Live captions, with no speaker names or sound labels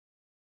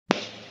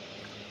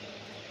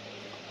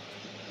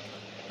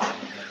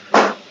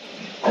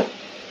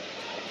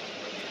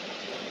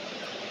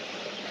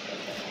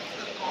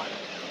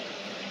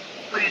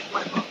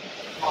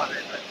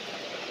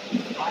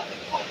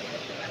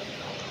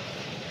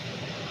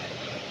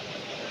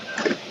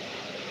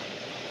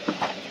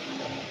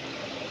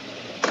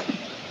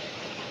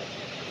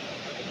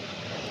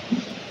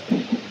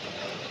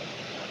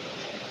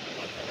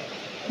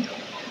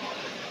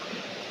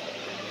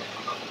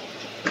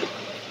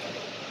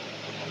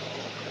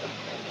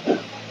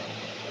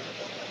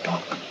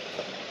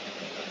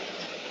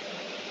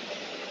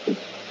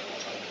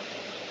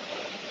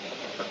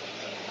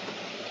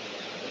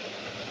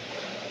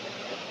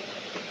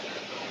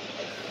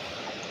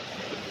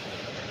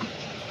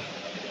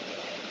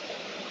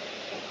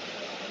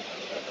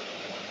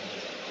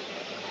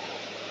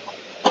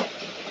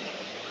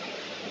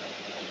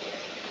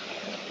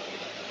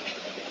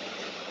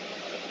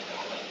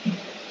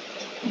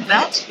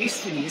that is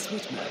Phineas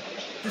Whitman,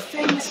 the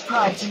famous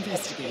private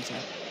investigator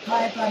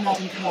hired by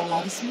Madame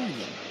Carlyle this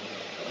morning.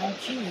 I'm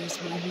curious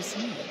why he's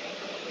here.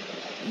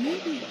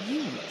 Maybe you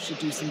should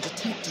do some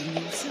detecting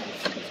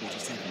yourself,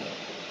 47.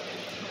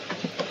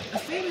 A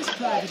famous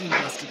private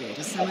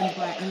investigator summoned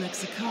by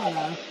Alexa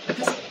Carlyle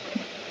has...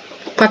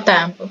 पता है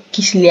हमको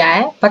किस लिए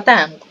आया, पता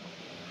है हमको।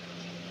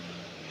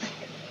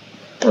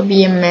 तो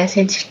अभी ये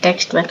मैसेज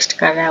टेक्स्ट वेक्स्ट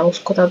कर रहा है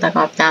उसको, तो तक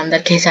अपने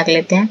अंदर खिसक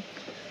लेते हैं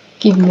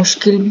कि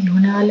मुश्किल भी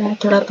होने वाला है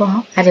थोड़ा। तो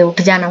हाँ, अरे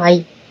उठ जाना भाई,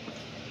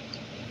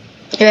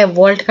 अरे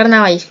वोल्ट करना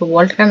भाई, इसको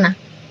वोल्ट करना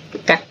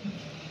कर।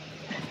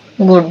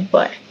 गुड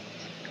बॉय,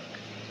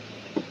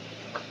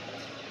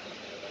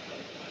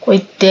 कोई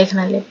देख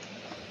ना ले,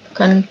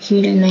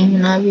 कंफ्यूज नहीं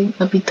होना अभी,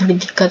 अभी थोड़ी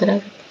दिक्कत रहे।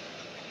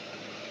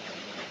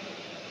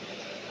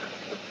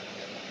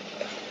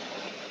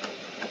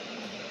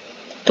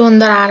 तो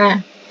अंदर आ रहा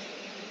है,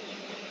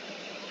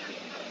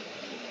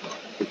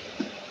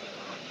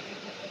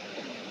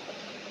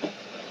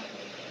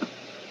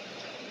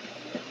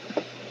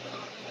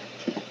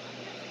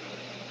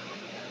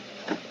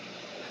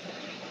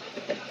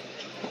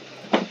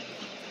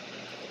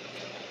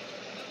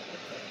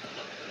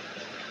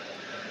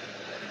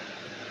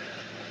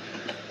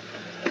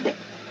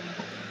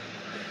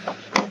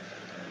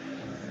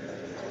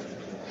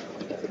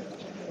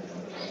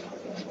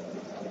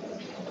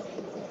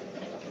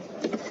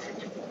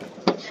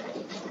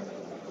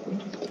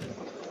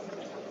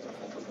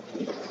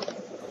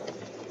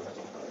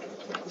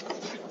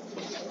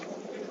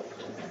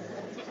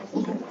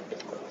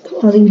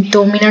 और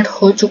 2 मिनट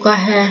हो चुका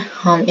है।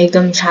 हम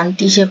एकदम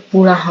शांति से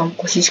पूरा हम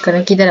कोशिश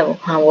करें, किधर है वो,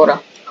 हाँ वो रहा,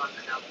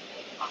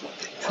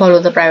 फॉलो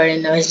द प्राइवेट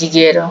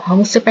इन्वेस्टिगेटर।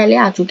 हम उससे पहले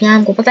आ चुके हैं,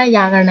 हमको पता है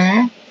क्या करना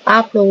है।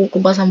 आप लोगों को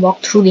बस हम वॉक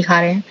थ्रू दिखा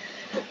रहे हैं,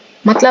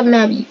 मतलब मैं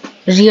अभी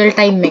रियल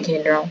टाइम में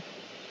खेल रहा हूँ,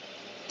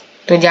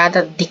 तो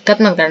ज्यादा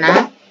दिक्कत मत करना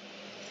है।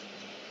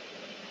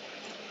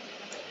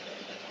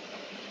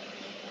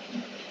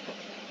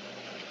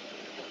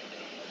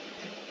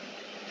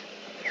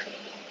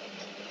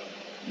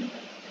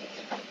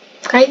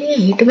 ये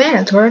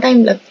हिटमैन थोड़ा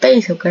टाइम लगता है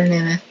ये सब करने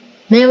में,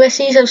 मैं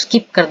वैसे ही सब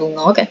स्किप कर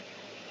दूंगा। ओके,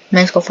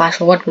 मैं इसको फास्ट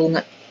फॉरवर्ड कर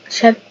दूंगा,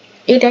 शायद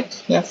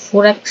 8x या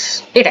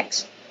 4x,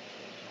 8x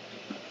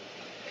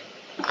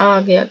आ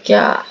गया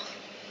क्या।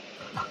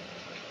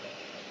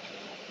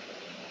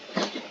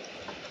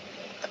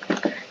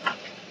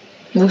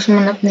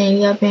 दुश्मन अपने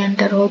एरिया पे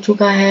एंटर हो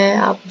चुका है,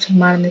 आप उसे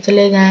मारने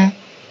चले गए।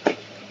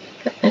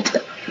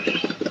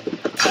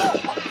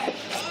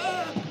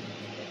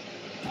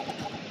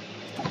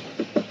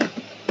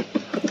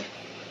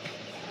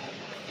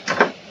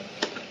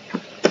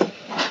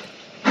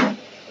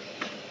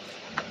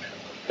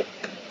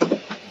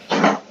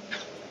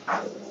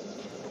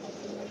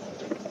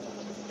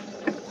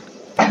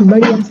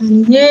 बड़ी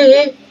आसानी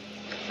ये,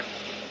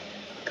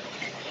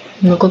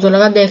 मेरे को तो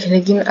लगा देख,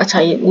 लेकिन अच्छा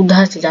ये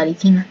उधर से जा रही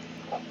थी ना,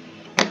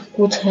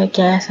 कुछ है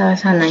क्या ऐसा,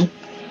 ऐसा नहीं।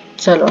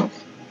 चलो,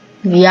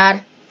 we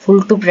are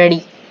full to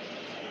ready,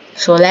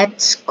 so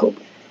let's go.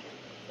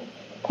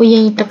 कोई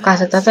यहीं टपका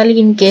सकता था,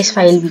 लेकिन केस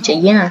फाइल भी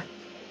चाहिए ना।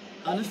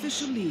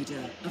 Unofficial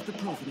leader of the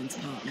Providence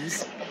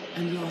Partners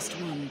and last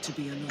one to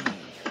be alive.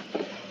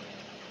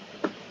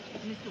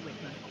 Mr.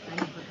 Whitman, thank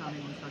you for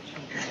coming on such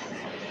short notice.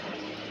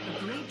 A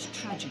great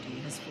tragedy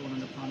has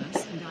fallen upon us,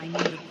 and I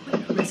need a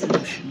quick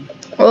resolution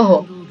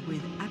handled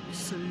with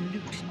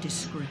absolute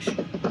discretion.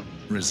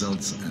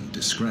 Results and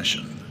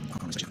discretion.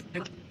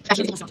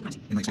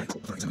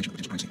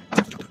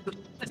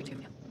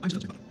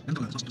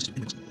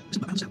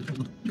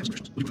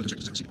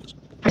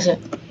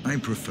 I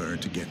prefer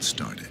to get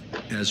started.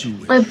 As you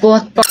wish.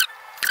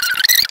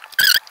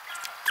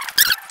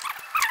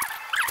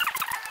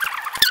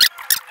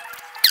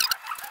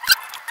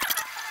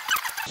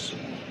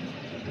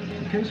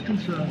 Case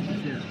concerned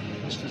with death,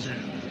 Mr. Zen.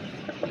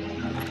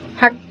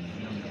 हट,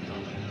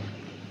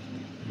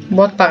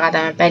 बहुत पका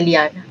था, मैं पहली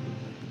आ गया।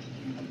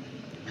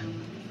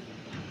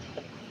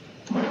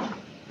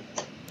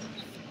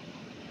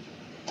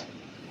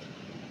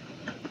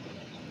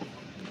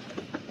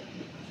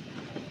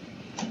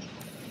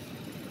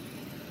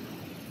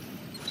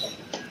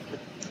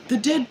 The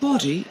dead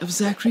body of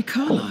Zachary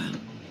Carlyle,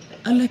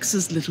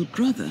 Alexa's little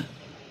brother.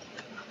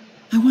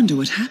 I wonder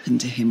what happened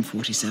to him,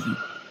 47.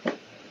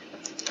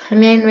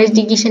 हमें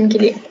investigation के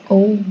लिए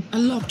A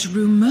locked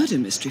room murder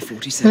mystery,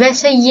 47.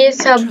 वैसे ये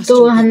सब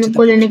तो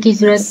हमको लेने की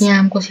जरूरत नहीं है,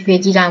 हमको सिर्फ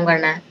एक ही काम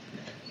करना है।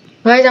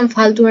 वैसे हम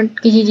फालतू में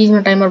किसी चीज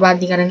में टाइम बर्बाद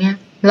नहीं करेंगे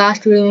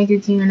लास्ट वीडियो में,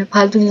 क्योंकि मैंने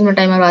फालतू चीज में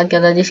टाइम बर्बाद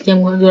किया था जिसकी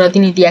हमको जरूरत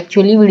ही नहीं थी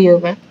एक्चुअली वीडियो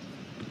में।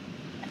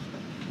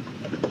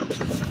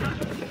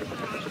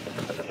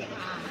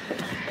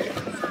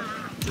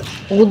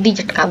 बुद्धि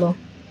झटका दो,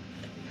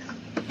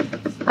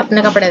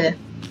 अपने कपड़े दे,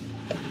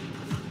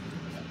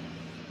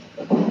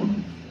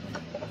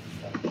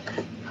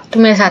 तू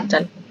मेरे साथ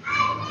चल।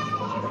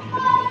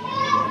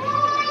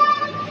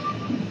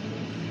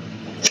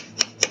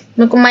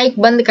 मेरे को माइक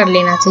बंद कर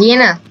लेना चाहिए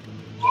ना।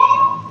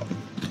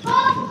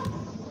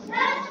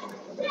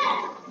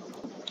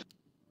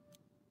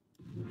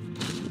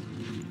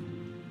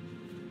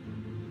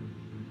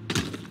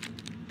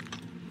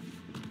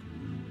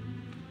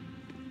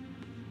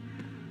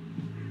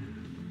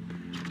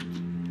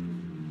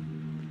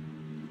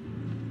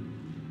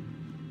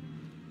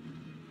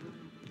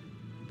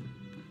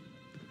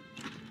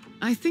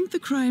 I think the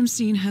crime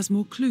scene has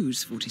more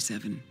clues,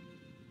 47.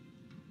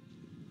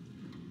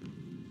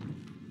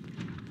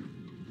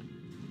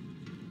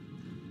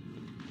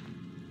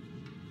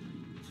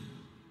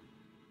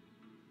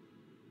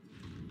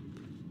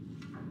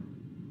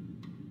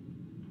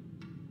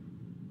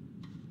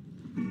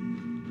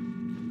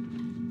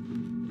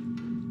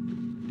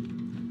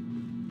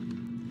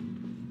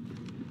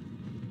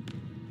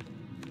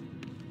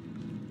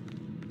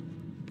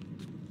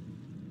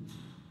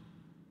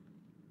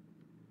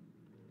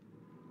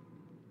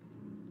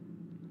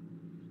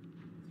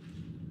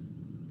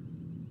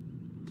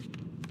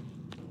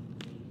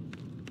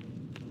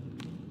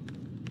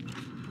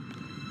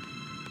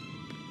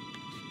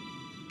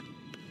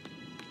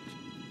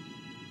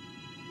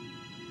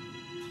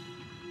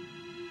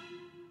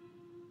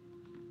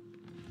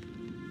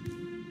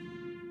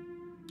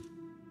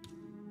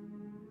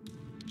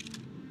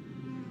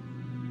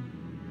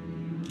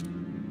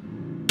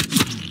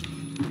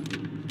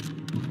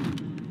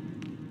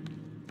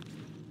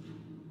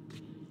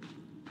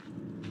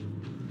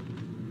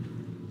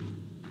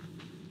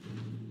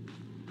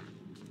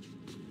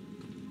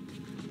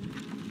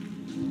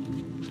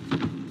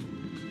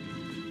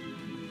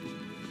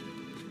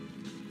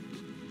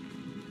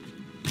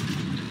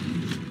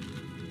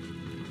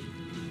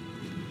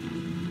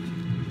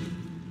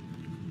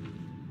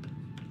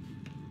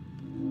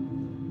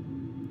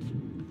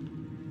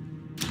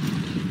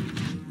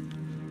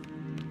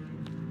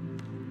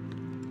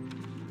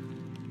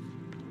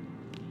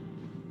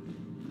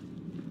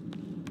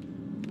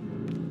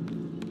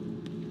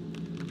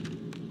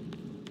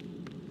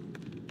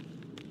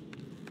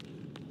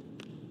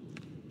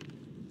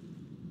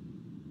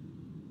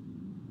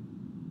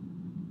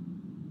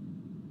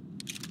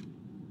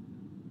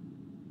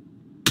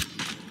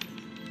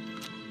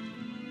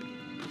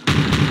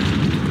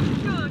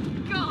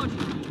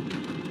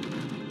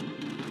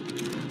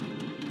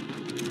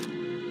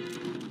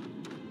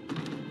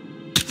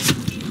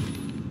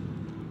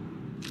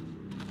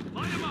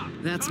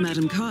 That's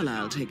Madame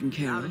Carlyle taken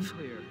care of.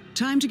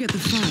 Time to get the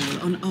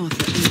file on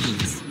Arthur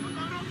Evans.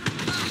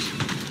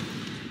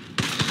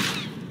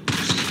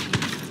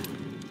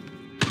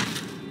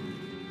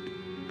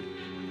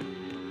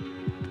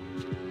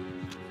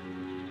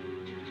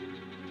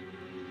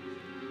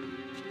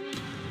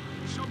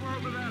 Somewhere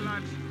over there,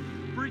 lads.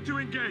 Free to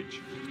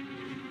engage.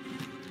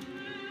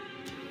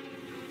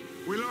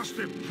 We lost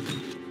him.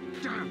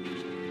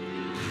 Damn.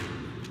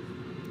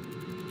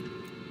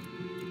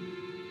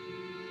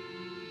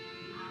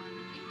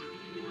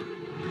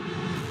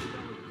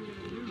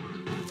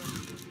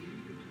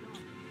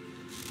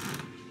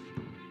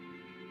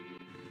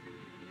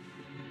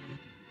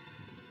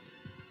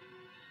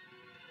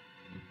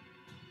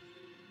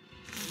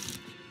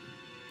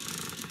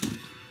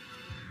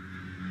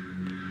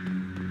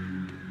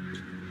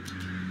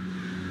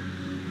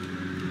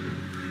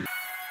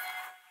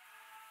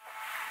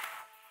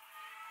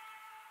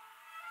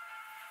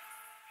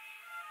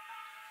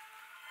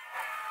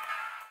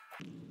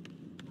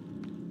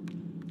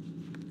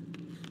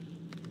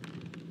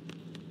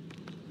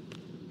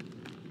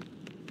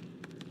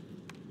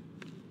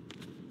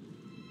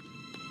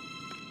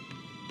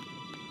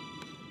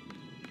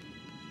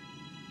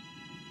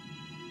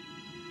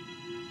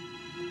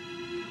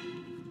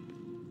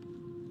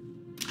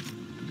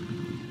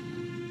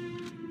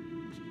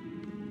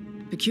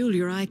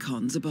 Peculiar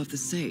icons above the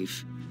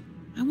safe.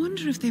 I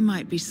wonder if they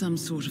might be some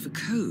sort of a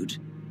code.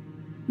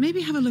 Maybe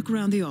have a look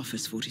around the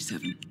office,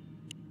 47.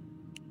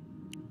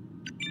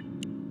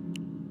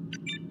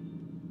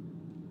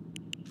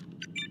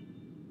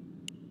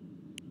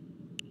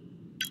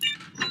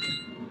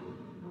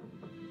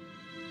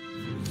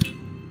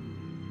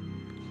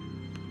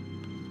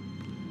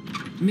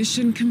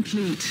 Mission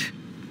complete.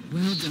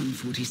 Well done,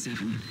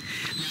 47.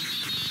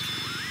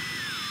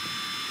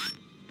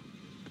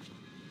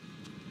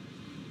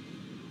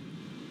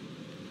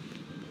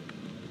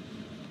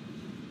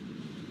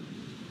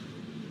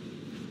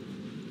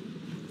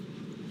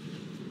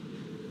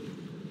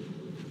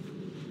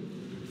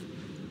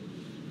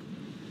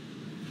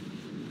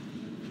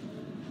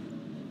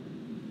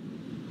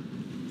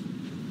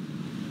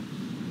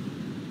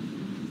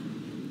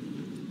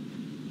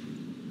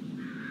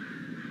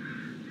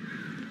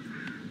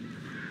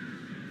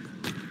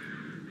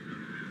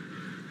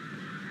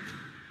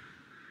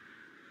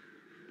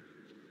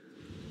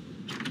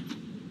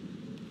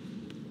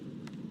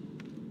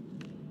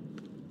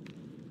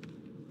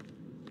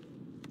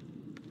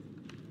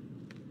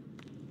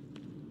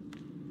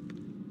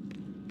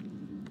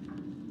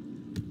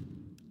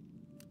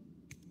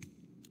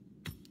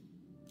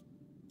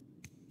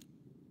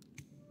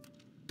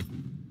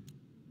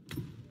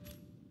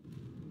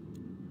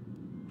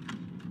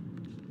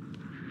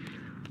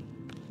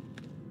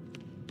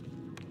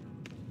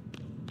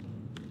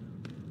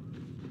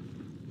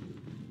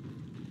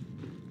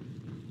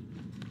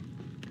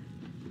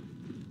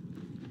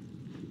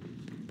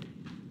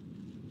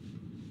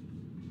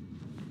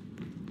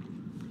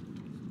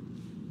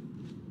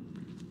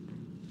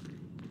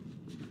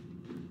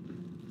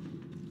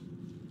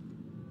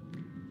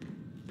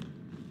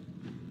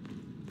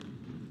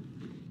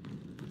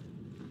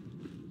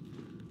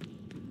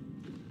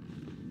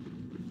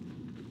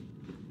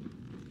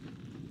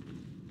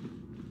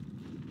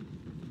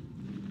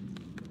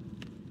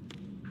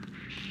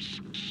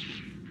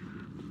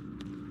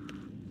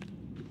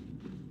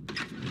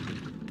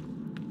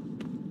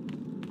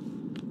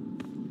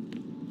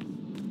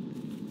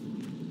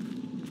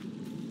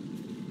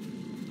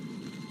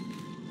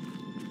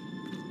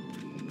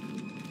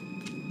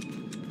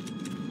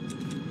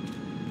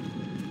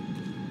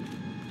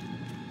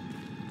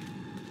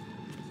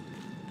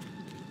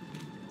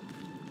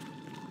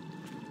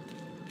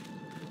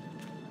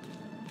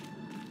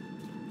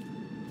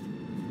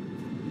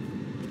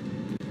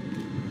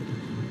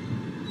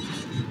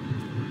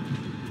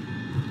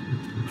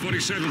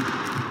 47.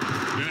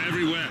 They're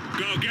everywhere.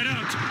 Go, get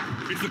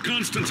out! It's the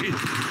Constantine.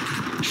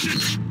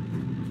 Shit!